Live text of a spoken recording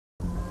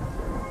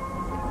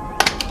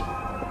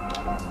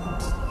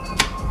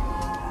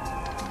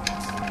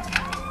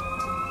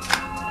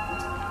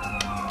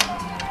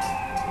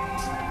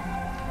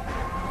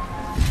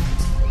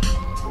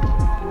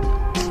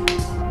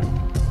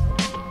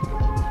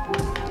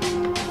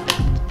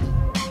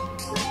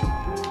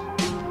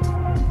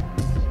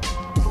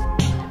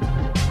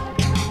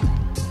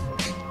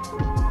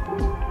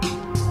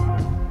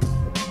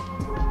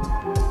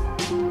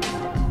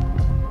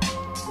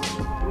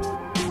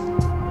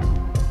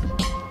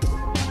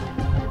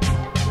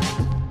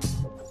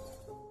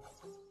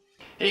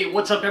Hey,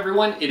 what's up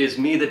everyone? It is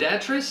me, the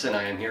Dadtress, and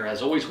I am here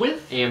as always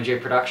with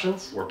AMJ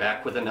Productions. We're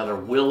back with another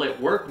Will It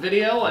Work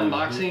video,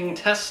 unboxing,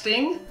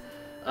 testing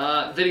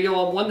video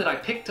on one that I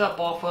picked up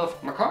off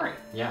of Mercari.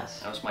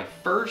 Yes. That was my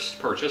first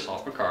purchase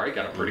off Mercari.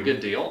 Got a pretty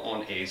good deal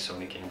on a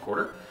Sony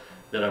camcorder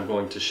that I'm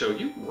going to show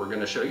you. We're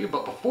going to show you,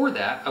 but before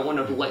that, I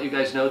wanted to let you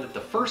guys know that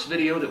the first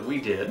video that we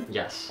did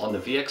on the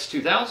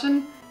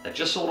VX2000 that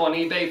just sold on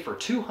eBay for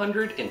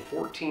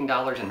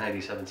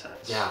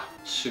 $214.97. Yeah.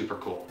 Super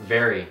cool.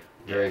 Very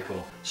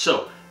cool.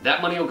 So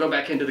that money will go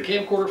back into the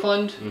camcorder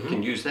fund. You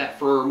can use that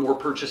for more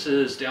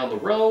purchases down the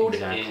road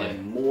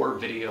and more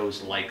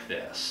videos like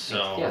this.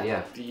 So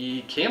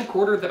the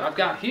camcorder that I've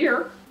got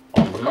here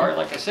on Mercari,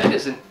 like I said,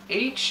 is an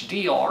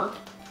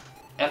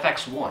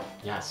HDR-FX1.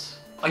 Yes.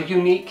 A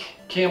unique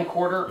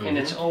camcorder in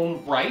its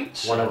own right.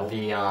 One of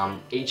the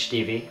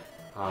HDV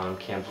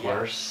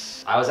camcorders.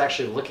 Yes. I was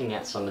actually looking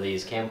at some of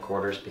these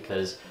camcorders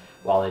because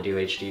while they do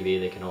HDV,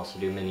 they can also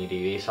do mini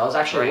DV. So I was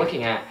actually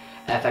looking at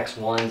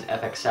FX1s,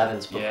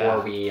 FX7s before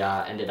we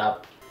ended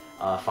up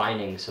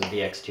finding some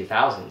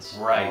VX2000s.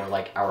 Or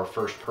like our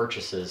first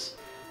purchases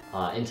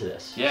into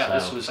this. Yeah, so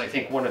this was, I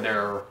think, one of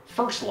their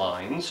first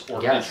lines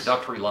or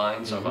introductory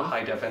lines of a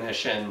high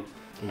definition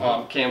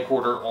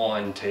camcorder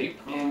on tape.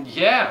 And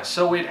yeah,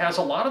 so it has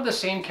a lot of the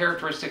same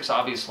characteristics,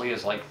 obviously,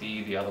 as like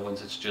the other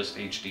ones. It's just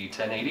HD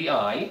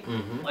 1080i.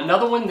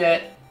 Another one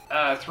that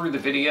through the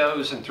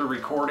videos and through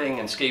recording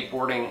and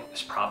skateboarding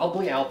is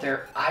probably out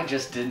there. I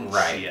just didn't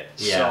see it.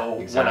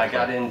 So when I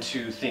got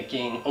into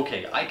thinking,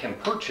 okay, I can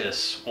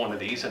purchase one of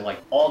these, and like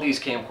all these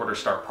camcorders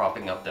start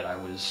popping up that I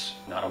was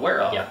not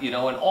aware of, you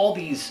know, and all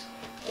these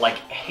like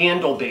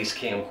handle-based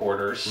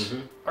camcorders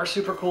are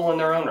super cool in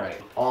their own right.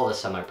 All the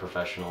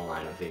semi-professional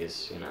line of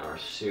these, you know, are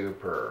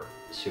super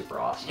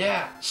awesome.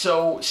 Yeah,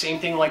 so same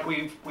thing like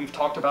we've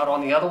talked about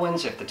on the other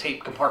ones. If the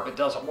tape compartment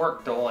doesn't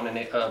work, throw on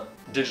a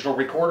digital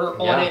recorder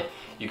on it.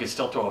 You can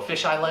still throw a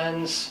fisheye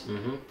lens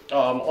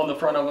on the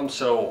front of them,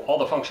 so all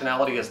the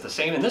functionality is the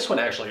same. And this one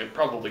actually is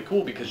probably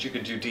cool because you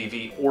could do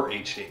DV or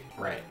HD.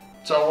 Right.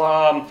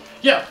 So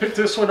yeah, picked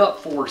this one up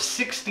for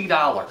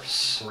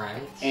 $60.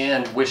 Right.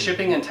 And with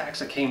shipping and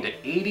tax, it came to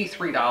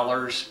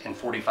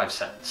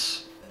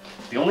 $83.45.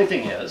 The only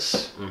thing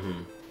is,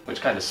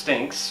 which kind of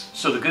stinks,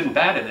 so the good and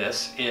bad of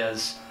this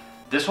is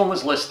this one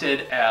was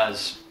listed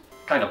as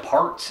kind of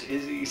parts.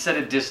 He said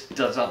it just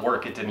does not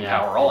work. It didn't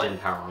power on. It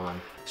didn't power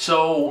on.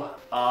 So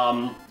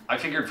I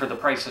figured for the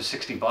price of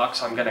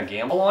 $60, I'm going to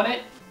gamble on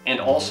it. And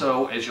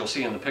also, as you'll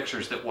see in the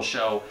pictures that we'll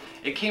show,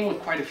 it came with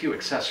quite a few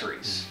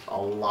accessories. A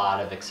lot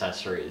of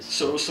accessories.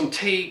 So some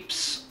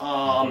tapes,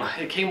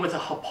 it came with a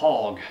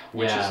Hapog,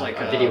 which is like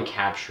a video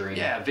capturing.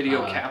 Yeah,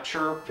 video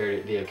capture.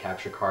 Video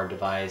capture card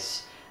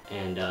device,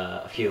 and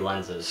a few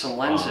lenses. Some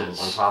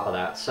lenses. On top of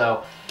that.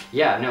 So,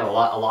 yeah, no,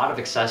 a lot of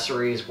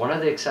accessories. One of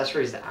the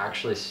accessories that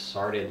actually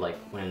started like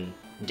when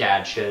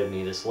Dad showed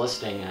me this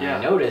listing, and I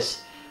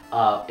noticed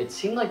it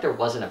seemed like there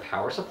wasn't a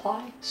power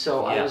supply,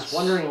 so I was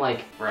wondering,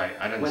 like,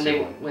 I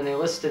didn't when they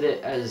listed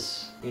it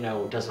as, you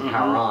know, doesn't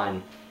power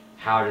on,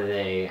 how do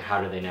they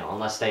know,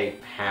 unless they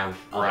have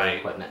other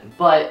equipment?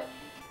 But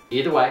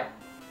either way,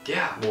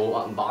 we'll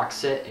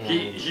unbox it. And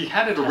he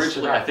had it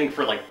originally, I think,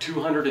 for like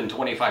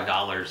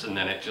 $225, and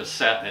then it just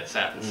sat and it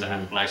sat and sat,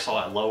 and I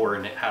saw it lower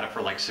and it had it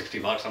for like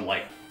 $60. I'm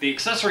like, the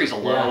accessories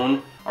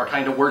alone are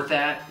kind of worth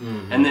that,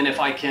 and then if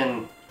I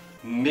can.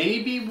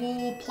 Maybe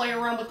we'll play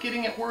around with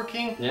getting it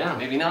working. Yeah.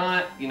 Maybe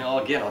not. You know,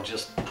 again, I'll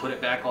just put it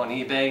back on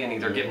eBay and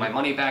either get my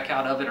money back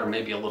out of it or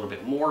maybe a little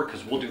bit more,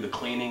 because we'll do the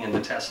cleaning and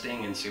the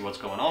testing and see what's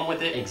going on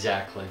with it.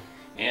 Exactly.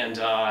 And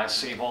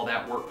save all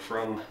that work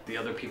from the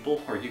other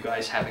people or you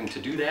guys having to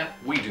do that.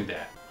 We do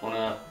that.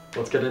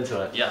 Let's get into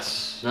it.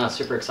 Yes. No,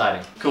 super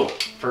exciting. Cool.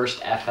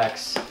 First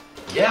FX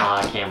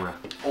camera.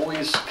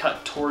 Always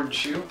cut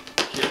towards you,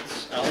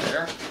 kids out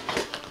there.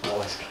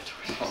 Always cut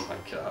towards you. Oh my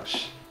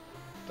gosh.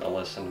 Don't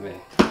listen to me.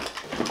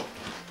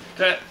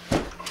 Okay.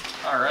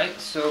 Alright,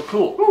 so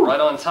cool. Right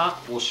on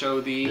top, we'll show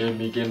the...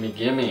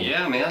 Gimme.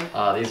 Yeah, man.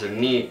 These are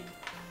neat.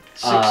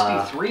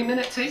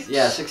 63-minute tapes?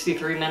 Yeah,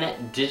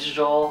 63-minute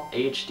digital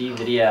HD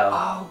video.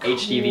 Oh, cool.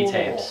 HDV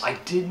tapes. I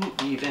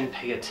didn't even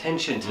pay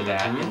attention to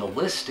that in the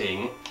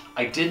listing.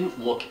 I didn't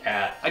look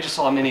at... I just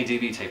saw a mini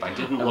DV tape. I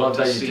didn't look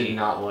to see... You did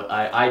not look...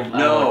 I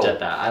looked at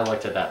that. I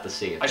looked at that to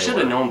see if I should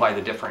have known by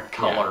the different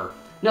color.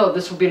 No,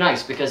 this would be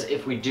nice, because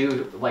if we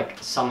do like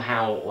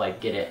somehow like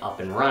get it up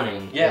and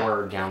running,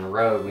 or down the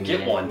road we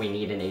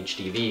need an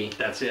HDV.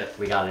 That's it.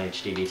 We got an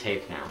HDV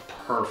tape now.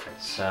 Perfect.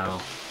 So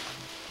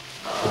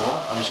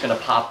I'm just gonna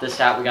pop this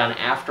out. We got an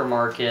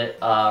aftermarket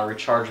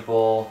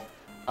rechargeable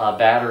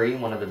battery,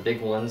 one of the big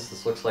ones.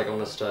 This looks like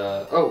almost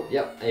a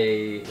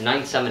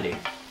 970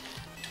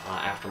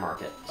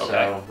 aftermarket.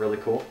 So really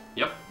cool.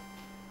 Yep.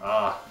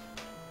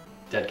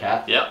 Dead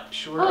cat. Yep.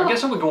 Sure. I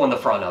guess it would go on the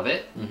front of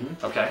it.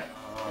 Okay.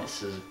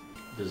 This is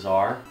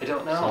bizarre. I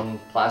don't know. Some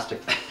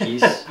plastic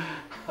piece.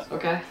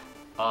 Okay.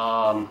 Ooh,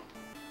 wow.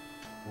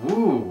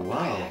 What the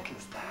heck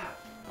is that?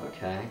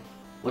 Okay.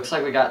 Looks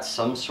like we got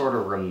some sort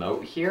of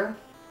remote here.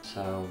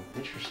 So,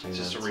 interesting.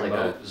 Just a It's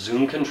remote like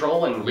zoom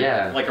control and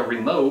like a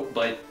remote,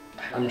 but...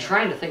 I'm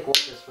trying to think what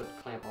this would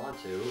clamp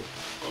onto.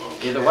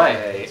 Either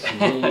way, it's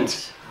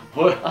neat.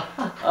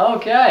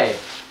 Okay.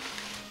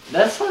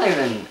 That's not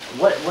even...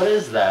 What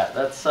is that?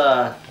 That's,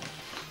 I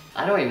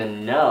don't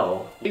even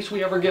know. In case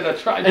we ever get a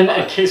tripod.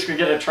 In case we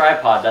get a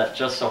tripod that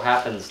just so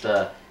happens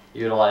to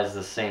utilize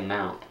the same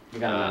mount.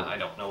 I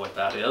don't know what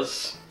that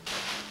is.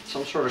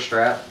 Some sort of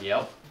strap.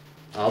 Yep.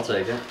 I'll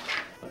take it.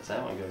 What does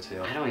that one go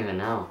to? I don't even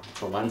know.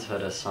 It's a lens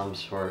hood of some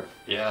sort.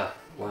 Yeah.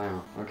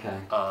 Wow, okay.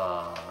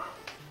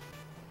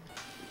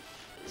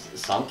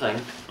 Something.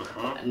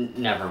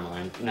 Never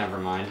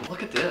mind.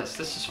 Look at this.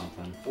 This is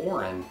something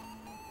foreign.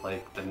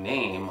 Like the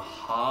name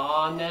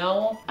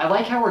Hanel. I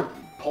like how we're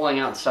pulling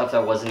out stuff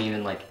that wasn't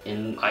even like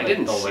in I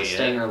didn't the see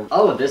listing. it. Or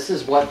oh, this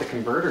is what the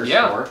converter's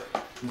for.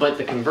 But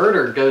the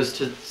converter goes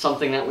to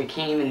something that we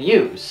can't even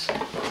use.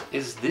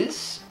 Is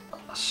this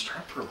a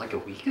strap for like a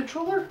Wii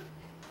controller?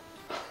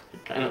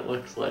 It kind of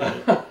looks like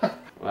it.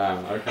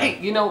 Wow, okay.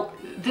 Hey, you know,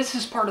 this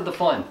is part of the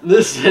fun.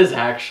 This is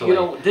actually... You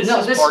know, this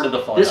is part of the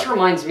fun. This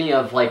reminds me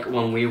of like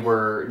when we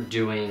were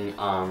doing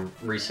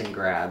recent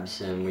grabs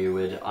and we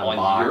would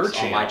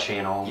unbox on my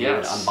channel. We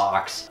would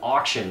unbox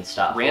auction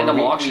stuff. Random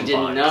auction we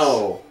didn't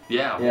know.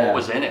 Yeah, what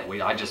was in it.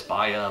 I just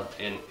buy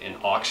an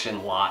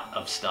auction lot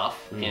of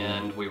stuff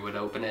and we would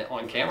open it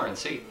on camera and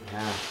see.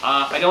 Yeah.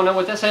 I don't know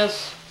what this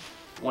is.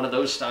 One of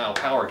those style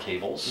power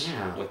cables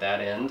with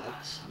that end.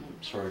 Some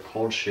sort of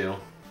cold shoe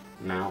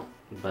mount.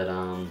 But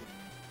I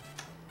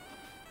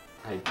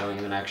don't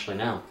even actually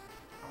know.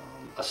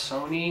 A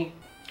Sony,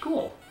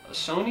 cool. A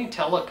Sony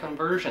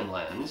teleconversion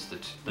lens, the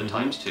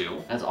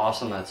 ×2. That's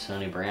awesome. That's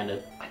Sony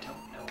branded. I don't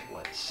know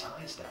what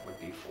size that would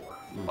be for,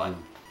 but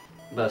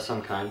of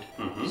some kind.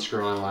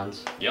 Screw-on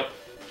lens. Yep.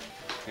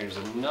 Here's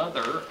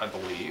another, I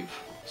believe,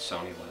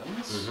 Sony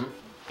lens.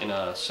 In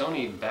a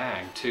Sony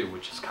bag too,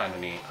 which is kind of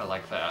neat. I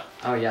like that.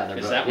 Oh yeah, they're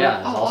both.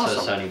 It's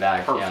also a Sony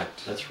bag. Perfect. Yeah,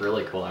 that's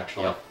really cool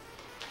actually. Yep.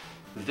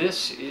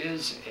 This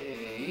is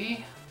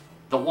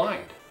the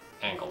wide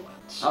angle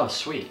lens. Oh,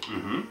 sweet.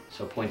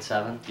 So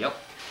 0.7. Yep.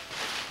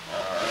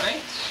 All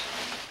right.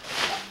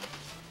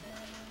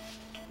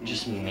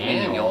 Just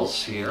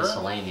manuals here.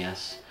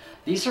 Miscellaneous.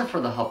 These are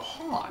for the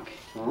Hauppauge.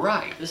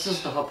 Right. This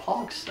is the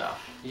Hauppauge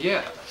stuff.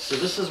 Yeah. So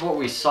this is what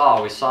we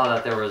saw. We saw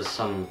that there was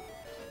some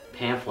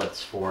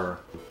pamphlets for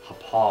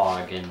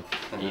Hauppauge and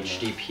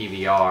HD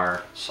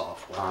PVR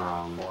software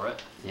for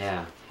it.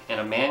 Yeah. And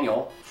a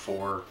manual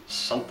for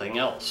something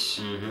else.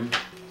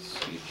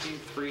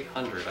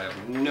 CP300. I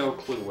have no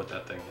clue what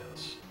that thing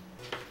is.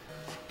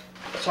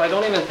 So I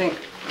don't even think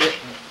it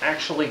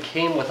actually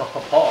came with a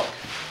Hauppauge.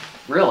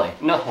 Really?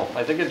 No,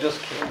 I think it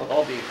just came with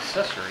all the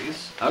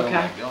accessories. Okay. Oh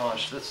my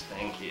gosh, this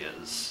thing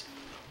is...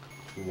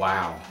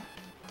 Wow.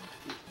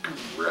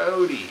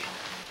 Grody.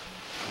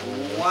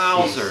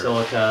 Wowzer.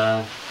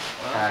 Silica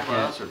packet.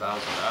 Wowzer.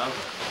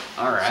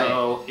 Alright.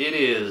 So it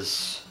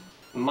is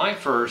my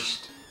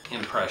first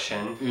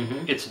impression.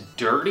 It's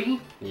dirty.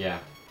 Yeah.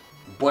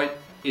 But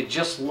it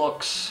just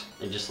looks...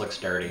 It just looks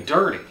dirty.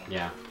 Dirty.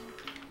 Yeah.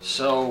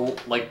 So,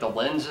 like, the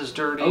lens is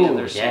dirty and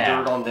there's some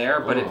dirt on there,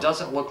 but it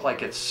doesn't look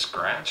like it's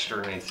scratched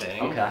or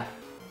anything. Okay.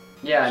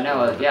 Yeah,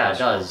 no, it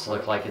does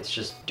look like it's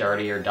just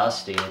dirty or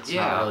dusty. It's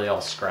not really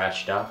all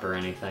scratched up or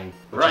anything.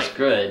 Which is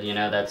good, you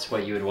know, that's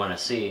what you would want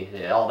to see.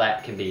 All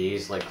that can be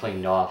easily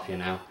cleaned off, you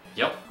know.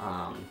 Yep.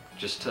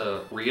 Just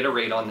to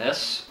reiterate on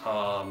this,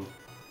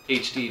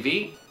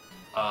 HDV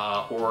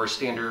or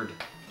standard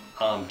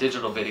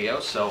digital video,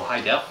 so high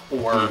def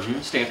or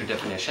standard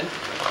definition.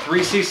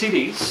 3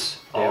 CCDs.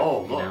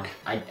 Oh, look.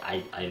 You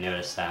know, I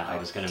noticed that. I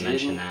was going to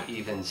mention that. Didn't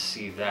even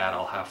see that.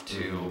 I'll have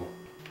to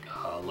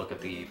look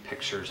at the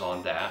pictures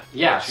on that.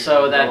 Yeah,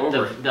 so that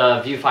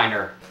the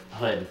viewfinder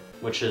hood,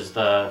 which is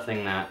the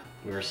thing that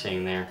we were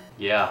seeing there,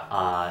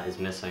 is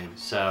missing.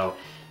 So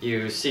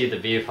you see the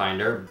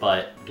viewfinder,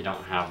 but you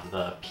don't have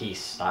the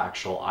piece, the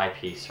actual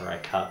eyepiece or eye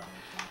cup.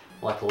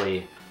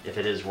 Luckily, if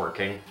it is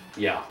working,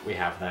 we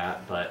have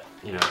that, but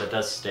you know, that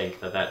does stink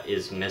that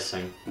is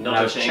missing.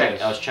 I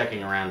was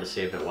checking around to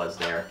see if it was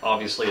there.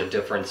 Obviously a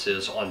difference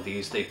is on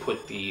these, they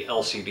put the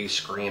LCD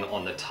screen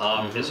on the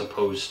top as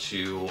opposed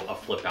to a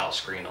flip out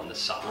screen on the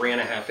side.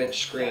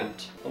 3.5-inch screen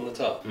on the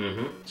top.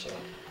 So.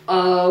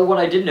 What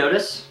I did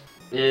notice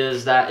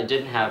is that it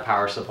didn't have a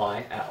power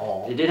supply at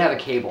all. It did have a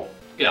cable.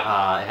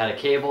 Yeah. It had a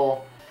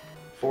cable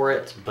for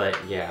it, but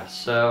yeah,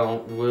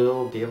 so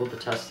we'll be able to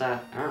test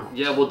that out.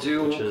 Yeah, we'll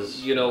do, which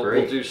is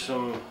we'll do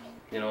some,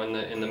 in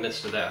the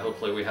midst of that,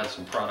 hopefully we have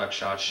some product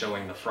shots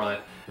showing the front.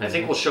 I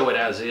think we'll show it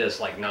as is,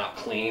 like not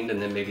cleaned,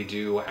 and then maybe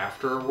do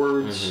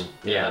afterwards.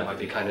 Yeah, that might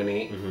be kind of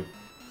neat.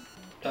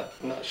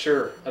 Not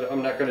sure.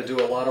 I'm not going to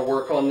do a lot of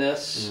work on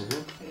this,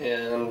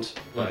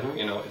 but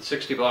it's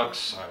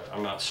 $60.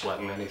 I'm not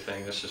sweating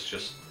anything. This is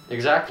just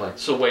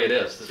it's the way it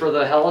is. For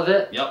the hell of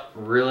it,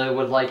 really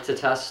would like to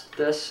test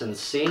this and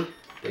see.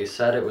 They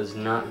said it was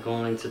not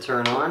going to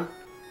turn on.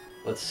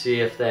 Let's see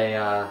if they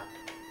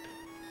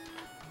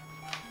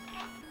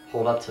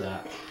hold up to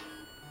that.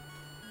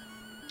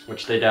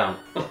 Which they don't.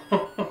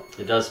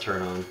 It does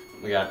turn on.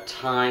 We got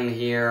time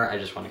here. I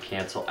just want to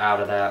cancel out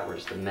of that.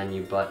 Where's the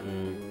menu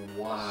button?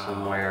 Wow.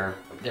 Somewhere.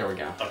 There we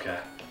go. Okay.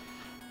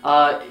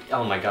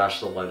 Oh my gosh,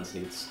 the lens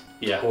needs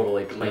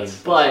totally clean.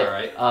 That's but all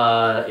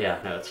right. yeah,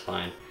 no, it's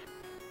fine.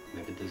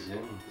 Maybe the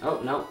zoom.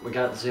 Oh no, we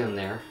got zoom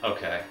there.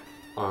 Okay.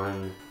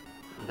 On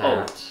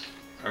that.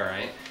 Oh. All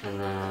right. And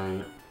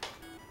then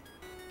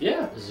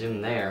yeah,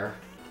 zoom there.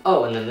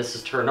 Oh, and then this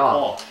is turned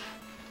off.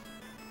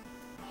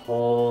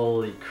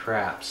 Holy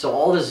crap. So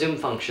all the zoom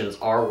functions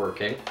are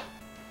working.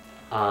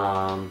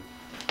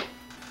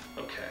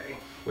 Okay.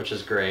 Which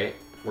is great.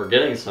 We're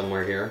getting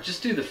somewhere here.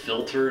 Just do the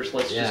filters.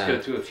 Let's just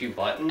go through a few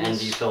buttons.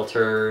 ND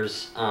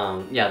filters.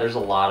 Yeah, there's a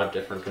lot of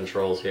different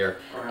controls here.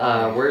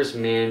 Right. Where's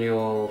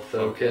manual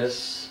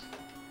focus?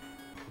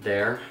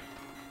 There.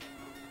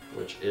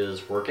 Which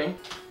is working.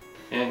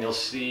 And you'll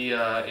see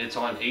it's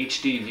on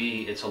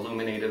HDV. It's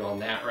illuminated on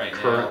that right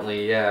now.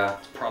 Currently, yeah.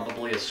 It's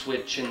probably a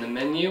switch in the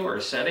menu or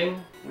a setting,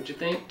 would you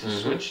think, to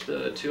switch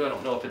the two? I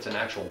don't know if it's an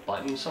actual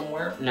button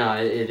somewhere. No,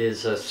 it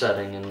is a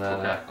setting in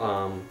the,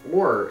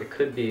 or it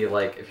could be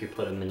like if you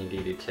put a mini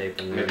DV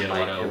tape in there, it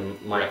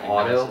might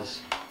auto. Do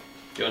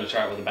you want to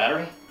try it with a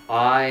battery?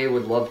 I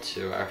would love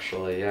to,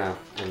 actually, yeah.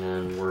 And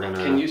then we're gonna...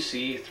 Can you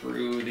see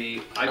through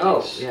the eyepiece?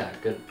 Oh, yeah,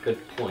 good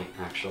point,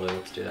 actually.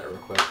 Let's do that real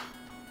quick.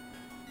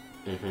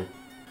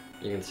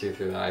 You can see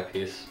through the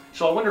eyepiece.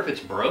 So I wonder if it's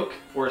broke,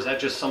 or is that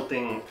just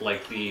something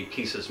like the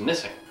piece is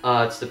missing?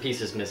 It's the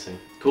piece is missing.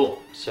 Cool.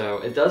 So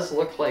it does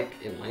look like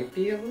it might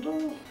be a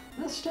little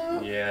messed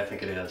up. Yeah, I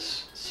think it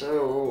is.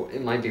 So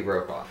it might be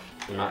broke off.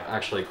 I'm not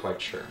actually quite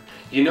sure.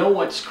 You know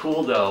what's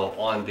cool though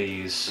on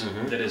these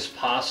that is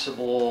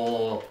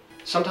possible,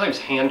 sometimes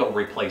handle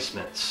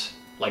replacements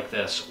like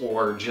this,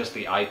 or just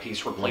the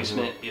eyepiece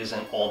replacement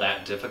isn't all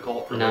that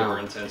difficult or labor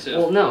intensive.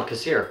 Well, no,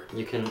 because here,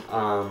 you can,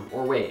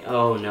 or wait,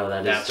 oh no,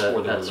 that's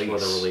for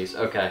the release.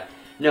 Okay.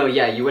 No,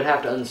 yeah, you would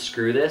have to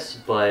unscrew this,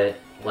 but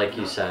like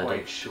you said. I'm not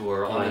quite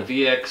sure. On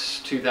the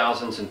VX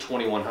 2000s and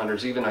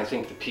 2100s, even I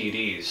think the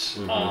PDs,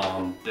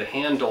 the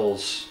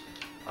handles,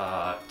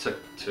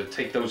 to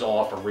take those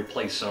off or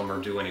replace them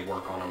or do any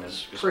work on them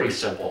is pretty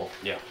simple.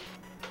 Yeah.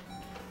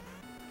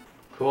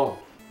 Cool.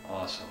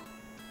 Awesome.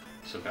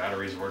 So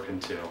battery's working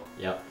too.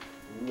 Yep.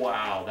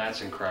 Wow,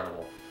 that's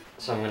incredible.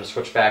 So I'm going to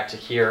switch back to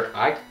here.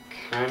 I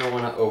kind of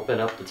want to open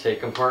up the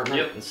tape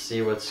compartment and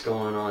see what's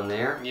going on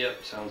there.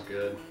 Yep, sounds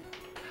good.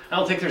 I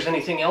don't think there's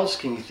anything else.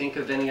 Can you think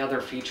of any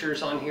other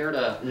features on here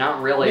to...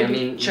 Not really. I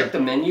mean, check the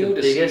menu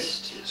to see.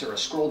 Is there a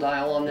scroll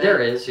dial on there? There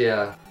is,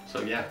 yeah.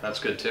 So yeah, that's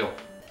good too.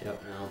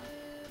 Yep.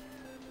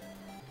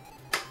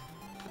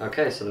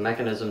 Okay, so the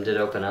mechanism did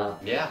open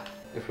up. Yeah.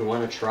 If we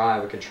want to try,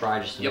 we could try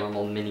just a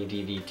normal mini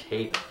DV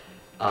tape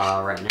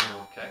right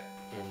now. Okay.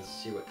 And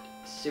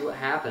see what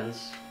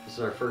happens. This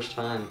is our first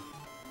time.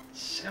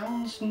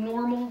 Sounds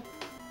normal.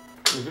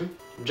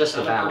 Just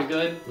about. Pretty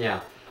good. Yeah.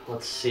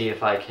 Let's see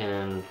if I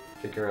can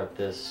figure out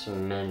this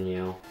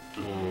menu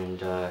and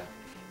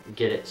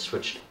get it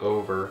switched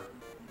over.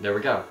 There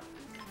we go.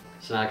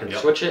 So now I can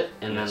switch it,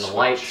 and then the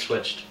light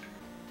switched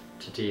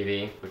to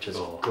TV, which is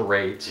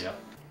great. Yep.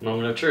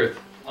 Moment of truth.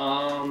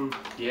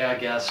 Yeah, I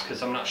guess,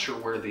 because I'm not sure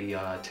where the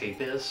tape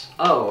is.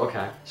 Oh,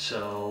 okay.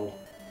 So...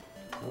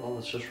 Well,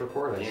 let's just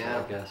record it,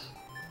 I guess.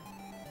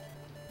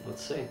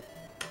 Let's see.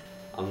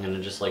 I'm going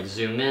to just like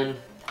zoom in,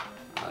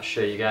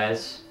 show you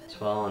guys as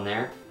well on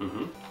there.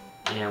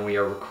 And we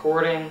are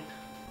recording.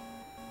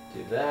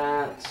 Do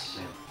that.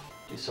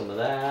 Do some of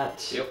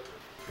that. Yep.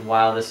 And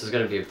while this is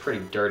going to be a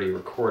pretty dirty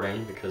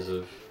recording because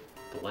of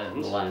the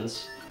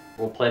lens,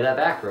 we'll play that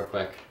back real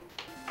quick.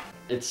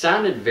 It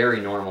sounded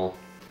very normal.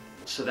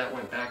 So that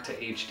went back to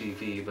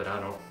HDV, but I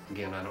don't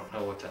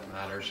know what that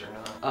matters or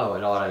not. Oh,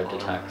 it auto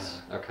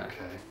detects. Okay.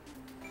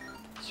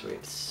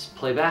 Sweet.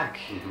 Play back.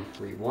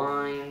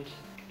 Rewind.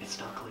 It's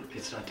not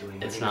doing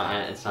anything.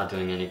 It's not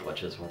doing any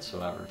glitches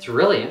whatsoever. It's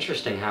really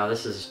interesting how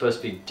this is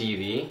supposed to be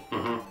DV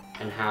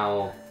and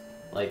how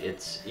like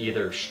it's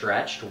either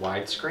stretched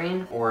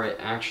widescreen or it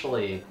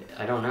actually,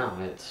 I don't know,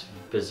 it's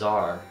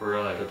bizarre.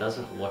 Really? It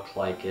doesn't look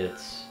like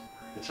it's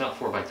not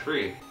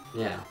 4:3.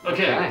 Yeah.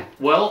 Okay.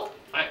 Well,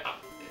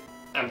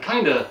 I'm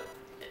kind of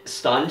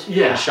stunned.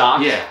 And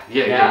shocked. Yeah.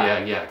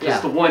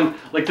 Because the one,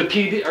 like the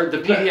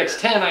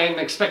PDX10, I am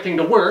expecting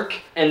to work,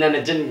 and then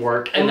it didn't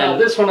work, and now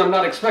this one I'm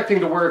not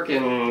expecting to work,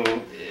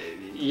 and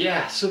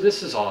yeah. So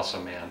this is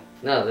awesome, man.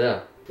 No,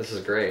 yeah, this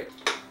is great.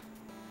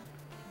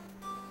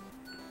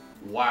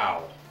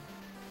 Wow.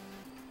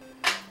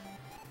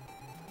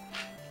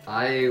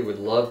 I would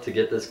love to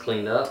get this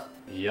cleaned up.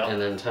 Yep.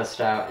 And then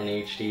test out an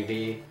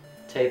HDV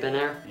tape in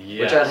there.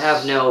 Yes. Which I'd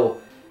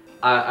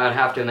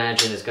have to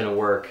imagine is going to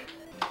work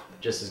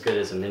just as good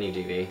as a mini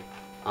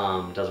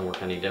DV. Doesn't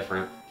work any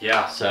different.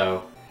 Yeah.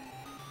 So,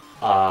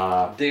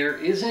 there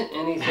isn't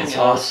anything else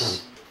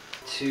awesome.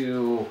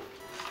 to...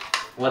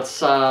 Let's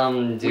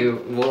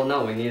do, well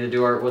no, we need to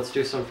do let's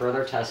do some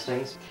further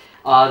testings.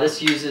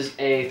 This uses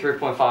a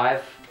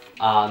 3.5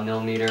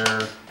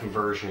 millimeter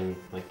conversion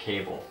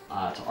cable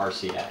to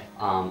RCA.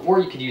 Or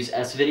you could use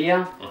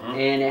S-Video,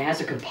 and it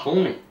has a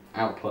component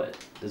output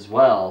as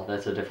well.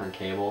 That's a different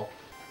cable.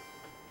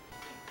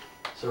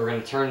 So we're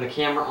gonna turn the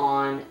camera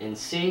on and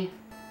see,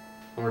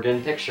 and we're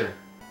getting a picture.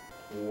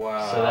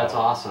 Wow. So that's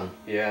awesome.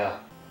 Yeah.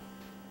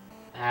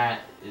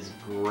 That is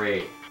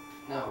great.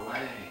 No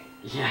way.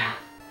 Yeah.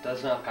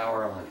 Does not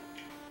power on.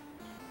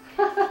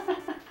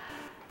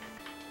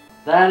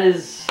 That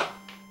is...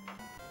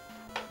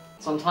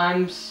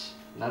 Sometimes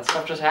that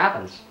stuff just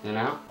happens, you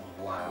know?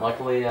 Wow.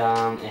 Luckily,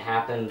 it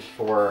happened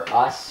for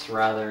us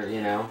rather,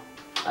 you know,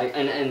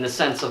 in the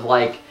sense of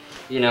like,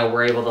 you know,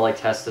 we're able to like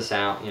test this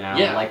out, you know?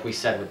 Yeah. Like we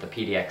said with the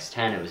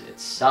PDX-10, it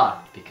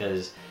sucked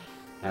because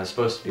it was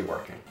supposed to be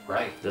working.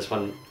 Right. This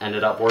one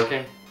ended up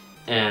working,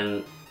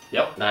 and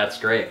yep, that's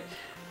great.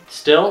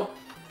 Still,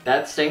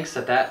 that stinks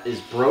that is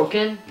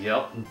broken.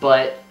 Yep.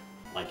 But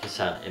like you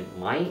said, it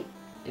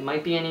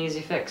might be an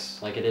easy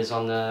fix, like it is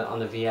on the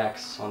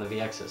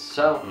VXs.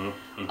 So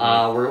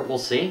we'll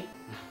see.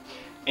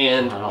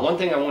 And one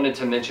thing I wanted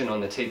to mention on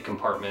the tape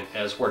compartment,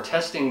 as we're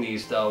testing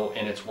these though,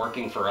 and it's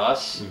working for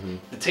us,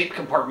 the tape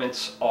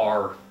compartments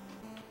are,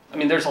 I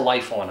mean, there's a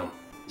life on them.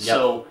 Yep.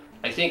 So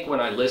I think when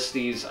I list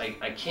these,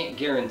 I can't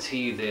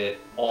guarantee that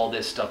all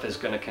this stuff is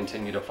going to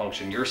continue to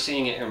function. You're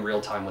seeing it in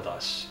real time with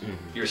us.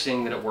 You're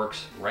seeing that it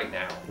works right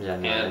now. Yeah,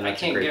 no, and I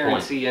can't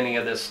guarantee any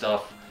of this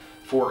stuff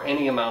for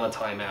any amount of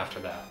time after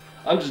that.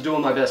 I'm just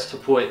doing my best to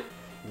put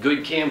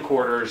good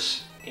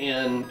camcorders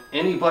in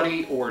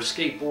anybody or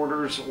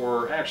skateboarders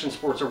or action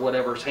sports or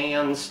whatever's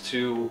hands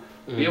to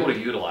be able to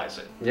utilize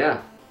it.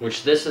 Yeah,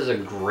 which this is a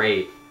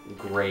great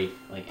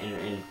like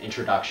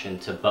introduction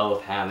to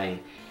both having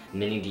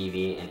mini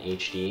DV and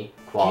HD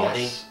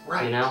quality. Yes,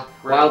 right, you know,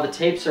 right. While the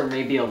tapes are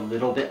maybe a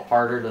little bit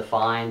harder to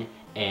find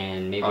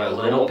and maybe a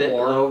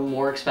little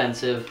more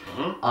expensive,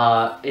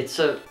 it's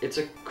a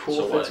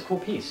cool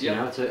piece. You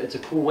know, it's a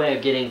cool way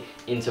of getting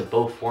into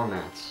both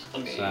formats.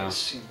 Let me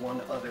see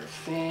one other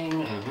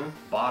thing.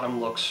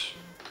 Bottom looks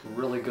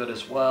really good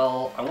as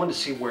well. I wanted to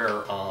see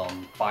where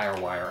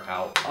Firewire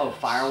out. Oh,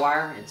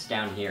 Firewire, it's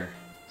down here,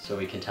 so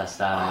we can test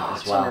that out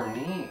as well.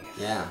 Underneath.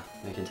 Yeah,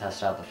 we can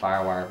test out the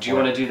Firewire. Do you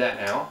want to do that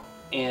now?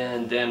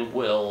 And then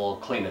we'll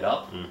clean it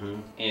up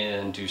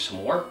and do some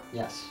more.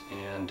 Yes.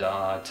 And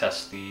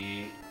test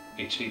the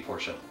HD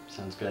portion.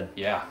 Sounds good.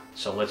 Yeah.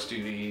 So let's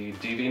do the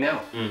DV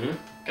now.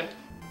 Okay.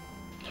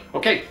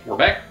 Okay, we're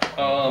back.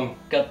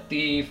 Got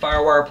the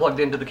Firewire plugged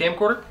into the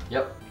camcorder.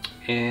 Yep.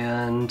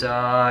 And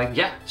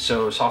yeah,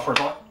 so software's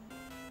on.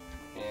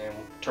 And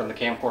turn the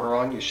camcorder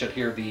on. You should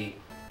hear the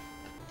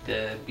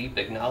beep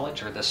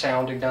acknowledge or the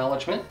sound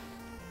acknowledgement.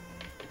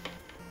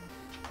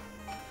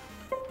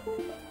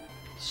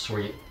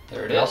 Sweet.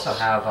 There it is. We also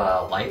have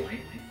a light. And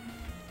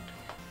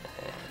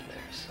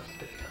there's a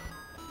big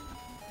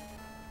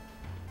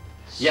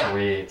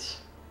Sweet.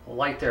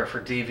 light there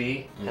for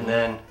DV, and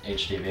then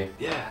HDV.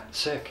 yeah,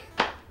 sick.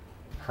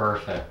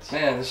 Perfect.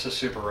 Man, this is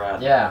super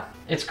rad. Yeah,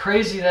 it's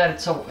crazy that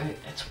it's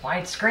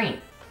widescreen.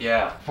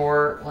 Yeah.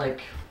 For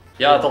like.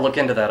 Yeah, I'll have to look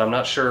into that. I'm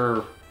not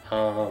sure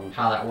how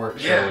that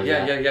works. Yeah,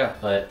 really yeah.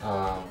 But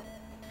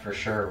for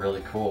sure,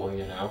 really cool,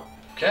 you know.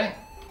 Okay.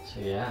 So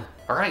yeah.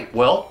 All right.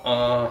 Well,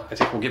 I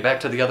think we'll get back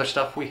to the other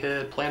stuff we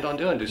had planned on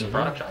doing. Do some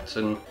product shots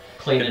and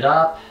clean it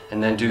up,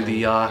 and then do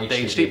the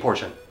HD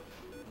portion.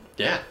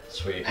 Yeah.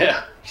 Sweet.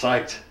 Yeah.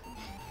 Psyched.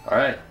 All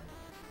right.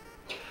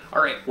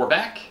 All right. We're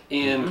back,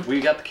 and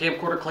we got the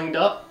camcorder cleaned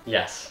up.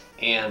 Yes.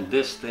 And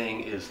this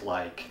thing is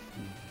like,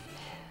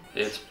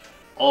 it's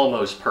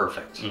almost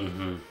perfect.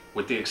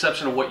 With the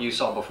exception of what you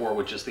saw before,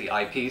 which is the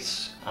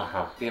eyepiece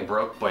being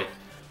broke. But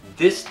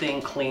this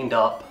thing cleaned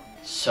up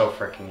so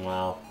freaking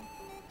well.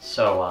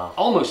 So well.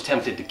 Almost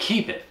tempted to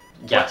keep it.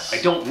 Yes.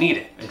 I don't need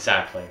it.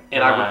 Exactly.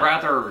 And I would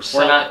rather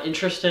sell We're not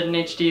interested in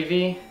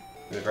HDV.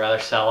 We'd rather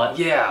sell it.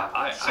 Yeah,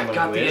 I've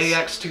got the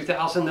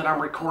AX2000 that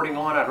I'm recording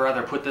on. I'd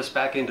rather put this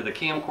back into the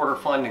camcorder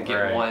fund and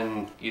get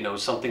one, you know,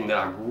 something that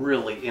I'm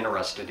really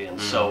interested in.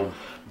 So,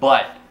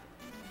 but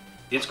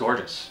it's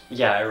gorgeous.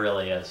 Yeah, it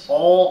really is.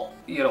 All,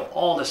 you know,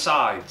 all the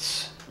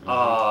sides,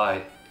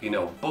 you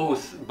know,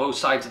 both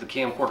sides of the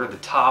camcorder, the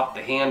top,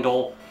 the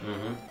handle,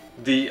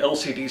 the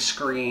LCD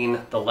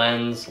screen, the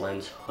lens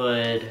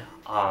hood,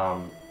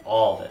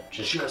 all of it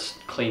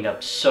just cleaned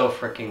up so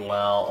freaking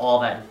well. All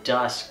that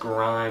dust,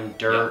 grime,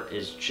 dirt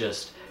is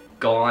just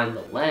gone.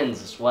 The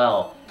lens as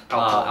well.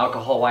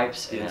 Alcohol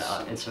wipes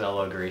and some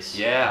elbow grease.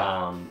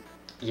 Yeah.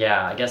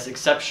 Yeah, I guess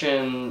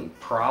exception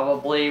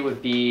probably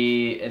would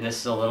be, and this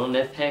is a little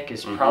nitpick,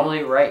 is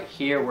probably right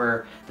here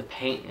where the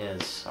paint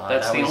is.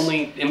 That's the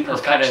only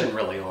imperfection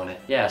really on it.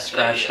 Yeah,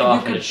 scratched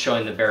off and it's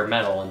showing the bare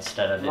metal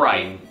instead of it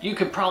being You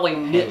could probably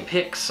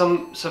nitpick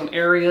some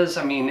areas.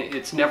 I mean,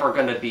 it's never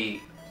going to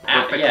be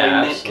perfectly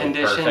mint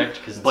condition,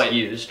 but it's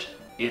used.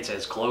 It's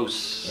as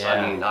close. Yeah.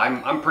 I mean,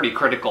 I'm pretty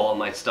critical on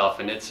my stuff,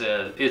 and it's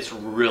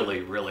really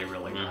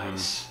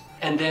nice.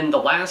 And then the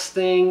last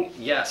thing,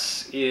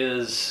 yes,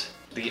 is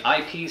the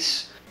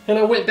eyepiece. And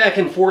I went back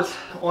and forth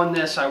on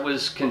this. I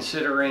was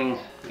considering,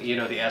 you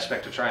know, the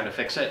aspect of trying to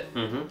fix it.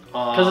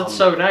 Because it's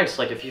so nice.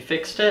 Like if you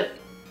fixed it,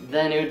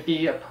 then it would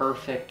be a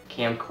perfect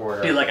camcorder.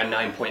 It'd be like a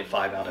 9.5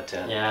 out of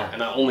 10. Yeah.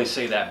 And I only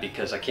say that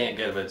because I can't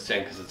give it a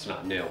 10 because it's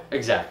not new.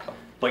 Exactly.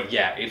 But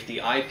yeah, if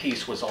the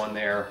eyepiece was on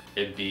there,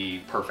 it'd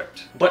be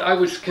perfect. But I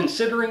was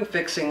considering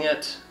fixing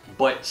it,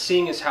 but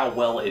seeing as how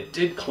well it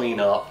did clean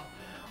up,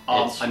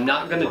 I'm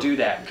not going to do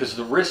that because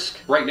the risk,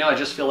 right now I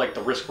just feel like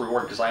the risk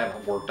reward, because I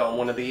haven't worked on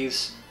one of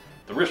these,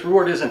 the risk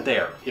reward isn't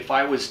there. If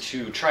I was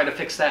to try to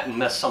fix that and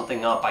mess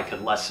something up, I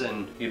could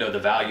lessen, you know, the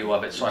value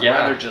of it. So I'd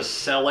rather just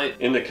sell it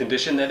in the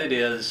condition that it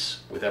is,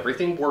 with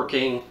everything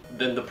working.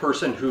 Then the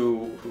person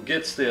who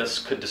gets this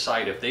could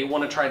decide if they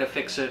want to try to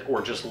fix it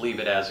or just leave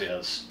it as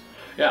is.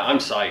 Yeah, I'm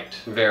psyched.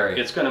 Very.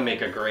 It's going to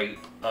make a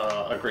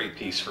great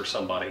piece for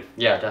somebody.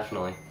 Yeah,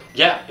 definitely.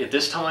 Yeah, at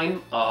this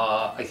time,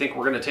 I think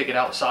we're going to take it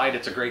outside.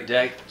 It's a great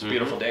day. It's a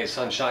beautiful day,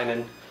 sun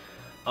shining.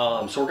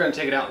 So we're going to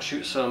take it out and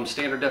shoot some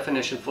standard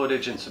definition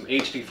footage and some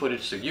HD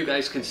footage so you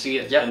guys can see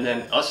it, and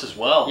then us as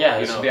well. Yeah,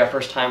 this will be our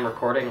first time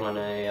recording on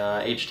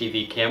a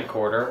HDV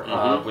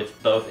camcorder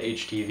with both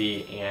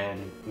HDV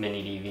and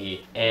mini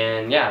DV.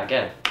 And yeah,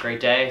 again, great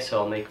day,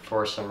 so I'll make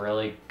for some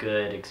really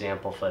good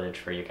example footage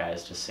for you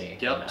guys to see.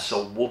 Yep,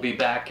 so we'll be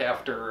back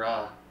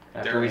after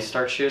we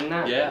start shooting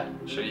that. Yeah,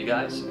 show you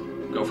guys,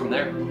 go from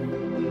there.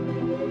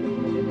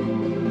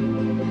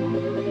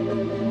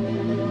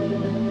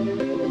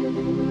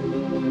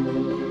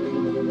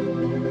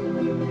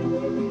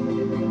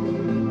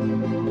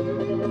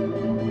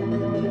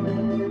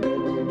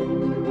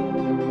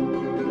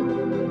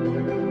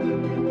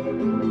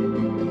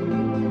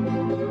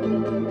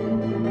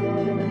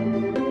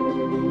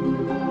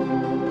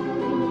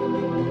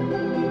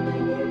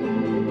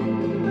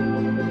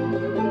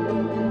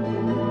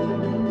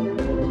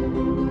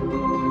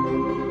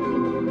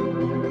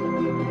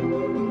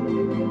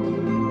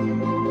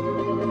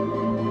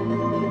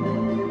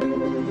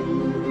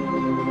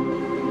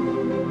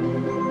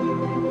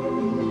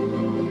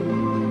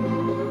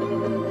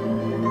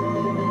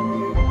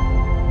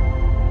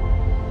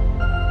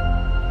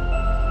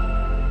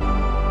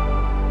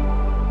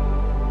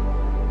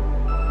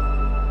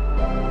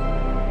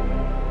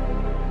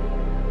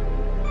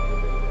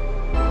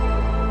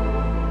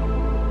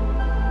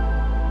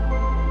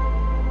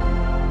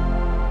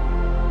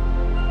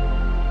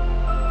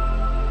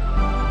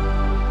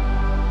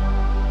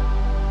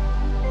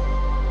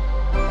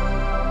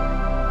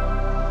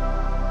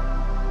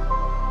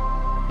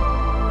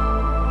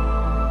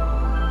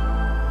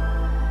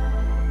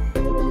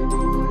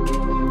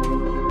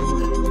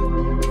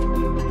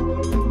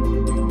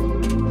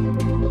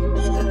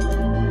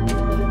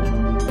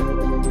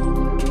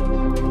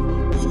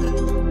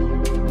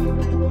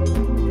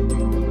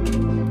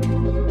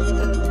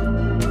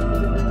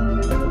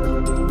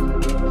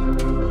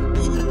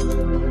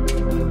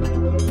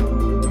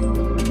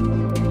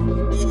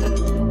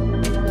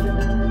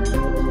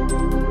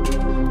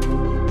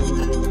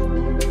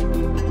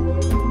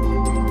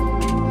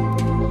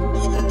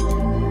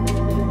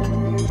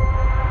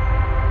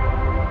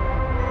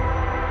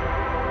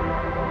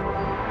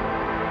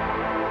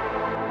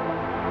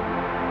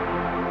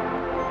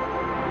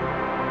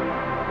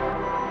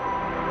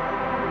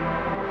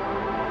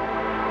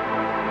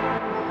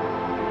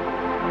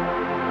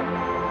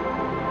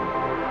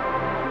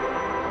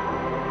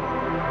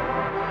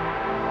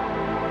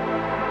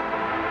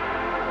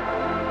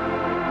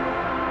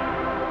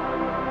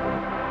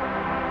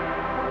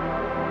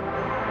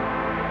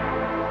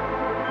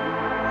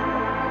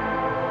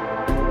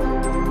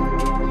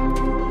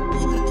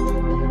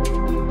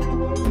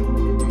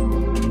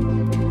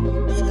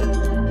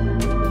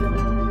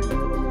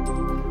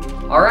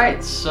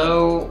 Alright,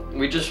 so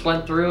we just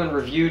went through and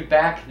reviewed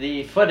back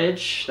the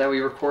footage that we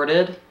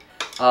recorded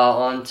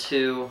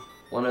onto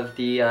one of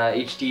the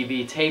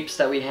HDV tapes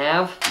that we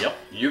have. Yep,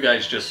 you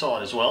guys just saw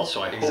it as well,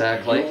 so I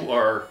hope you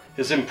are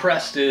as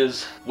impressed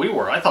as we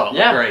were. I thought it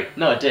looked great.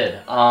 No, it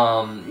did.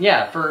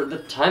 Yeah, for the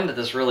time that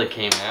this really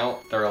came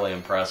out, thoroughly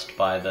impressed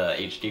by the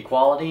HD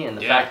quality and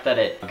the fact that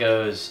it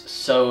goes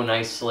so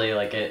nicely,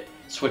 like it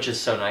switches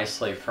so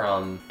nicely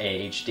from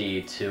a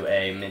HD to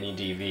a mini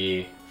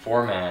DV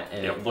format,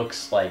 and it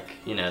looks like,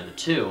 you know, the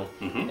two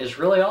is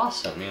really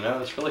awesome. You know,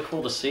 it's really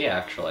cool to see,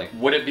 actually.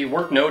 Would it be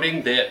worth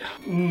noting that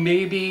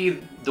maybe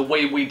the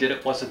way we did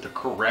it wasn't the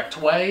correct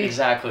way?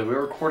 Exactly. We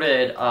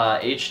recorded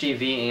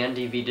HDV and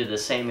DV the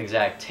same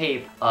exact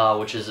tape,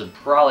 which is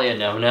probably a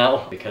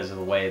no-no because of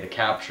the way the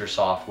capture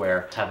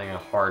software is having a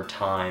hard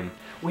time.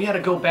 We had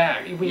to go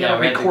back. We had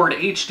to record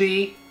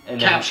HD, and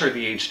capture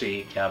the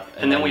HD,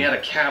 and then we had to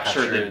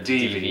capture the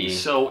DV.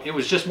 So it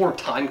was just more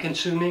time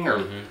consuming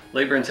or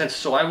labor intensive.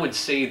 So I would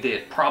say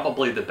that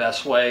probably the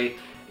best way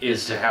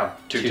is to have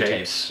two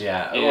tapes.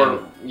 Yeah,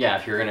 or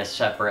if you're gonna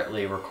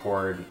separately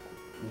record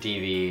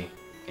DV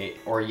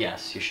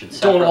yes, you should don't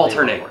separately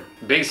alternate. record.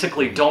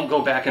 Basically, don't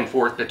go back and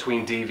forth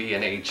between DV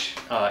and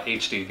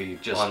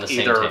HDV. Just On the same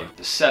either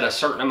tape. set a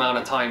certain amount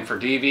of time for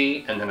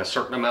DV and then a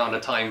certain amount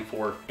of time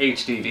for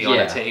HDV on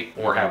a tape,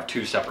 or have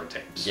 2 separate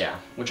tapes. Yeah,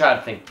 which I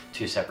think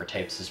 2 separate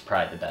tapes is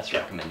probably the best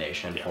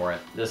recommendation for it.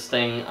 This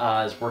thing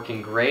is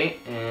working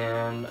great,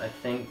 and I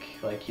think,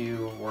 like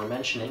you were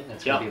mentioning,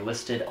 it's going to be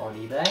listed on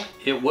eBay.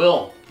 It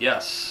will,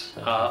 yes.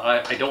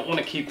 I don't want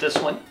to keep this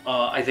one.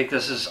 I think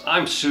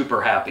I'm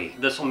super happy.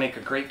 This will make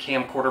a great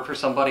camcorder for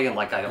somebody, and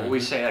like I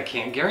always say, I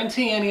can't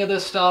guarantee any of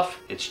this stuff.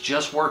 It's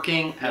just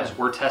working as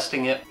we're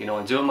testing it, you know,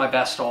 and doing my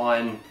best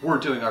we're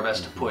doing our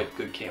best to put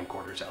good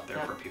camcorders out there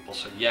for people.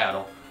 So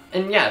yeah,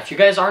 And yeah, if you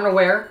guys aren't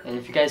aware, and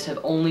if you guys have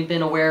only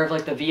been aware of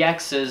like the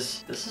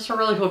VXs, this is a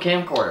really cool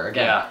camcorder.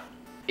 Again,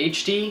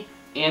 HD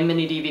and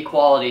mini DV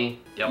quality.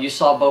 You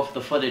saw both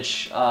the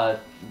footage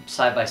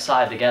side by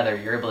side together.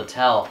 You're able to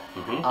tell.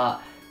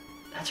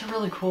 That's a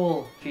really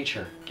cool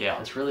feature.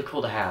 Yeah. It's really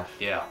cool to have.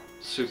 Yeah.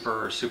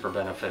 Super, super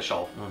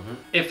beneficial.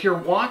 If you're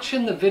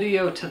watching the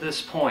video to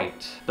this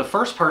point, the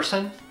first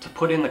person to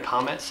put in the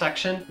comment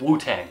section,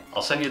 Wu-Tang,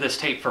 I'll send you this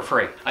tape for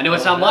free. I know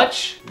it's not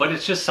much, but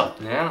it's just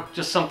something. Yeah.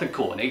 Just something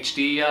cool. An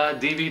HD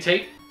DV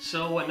tape.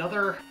 So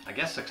another, I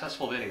guess,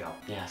 successful video.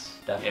 Yes,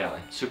 definitely.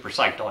 Yeah, super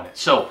psyched on it.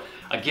 So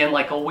again,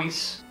 like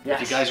always, if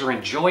you guys are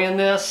enjoying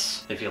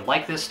this, if you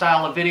like this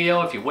style of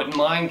video, if you wouldn't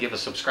mind, give a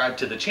subscribe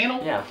to the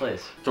channel. Yeah,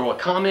 please. Throw a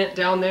comment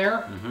down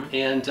there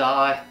and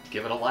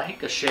give it a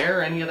like, a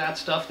share, any of that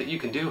stuff that you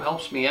can do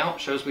helps me out,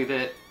 shows me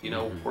that, you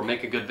know, we're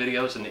making good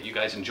videos and that you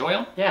guys enjoy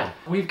them. Yeah.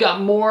 We've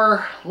got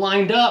more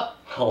lined up.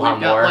 We've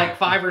got like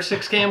 5 or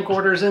 6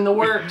 camcorders in the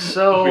works,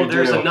 so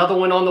there's another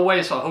one on the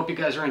way, so I hope you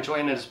guys are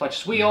enjoying it as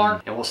much as we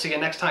are, and we'll see you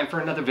next time for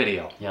another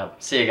video.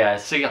 Yep. See you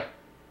guys. See ya.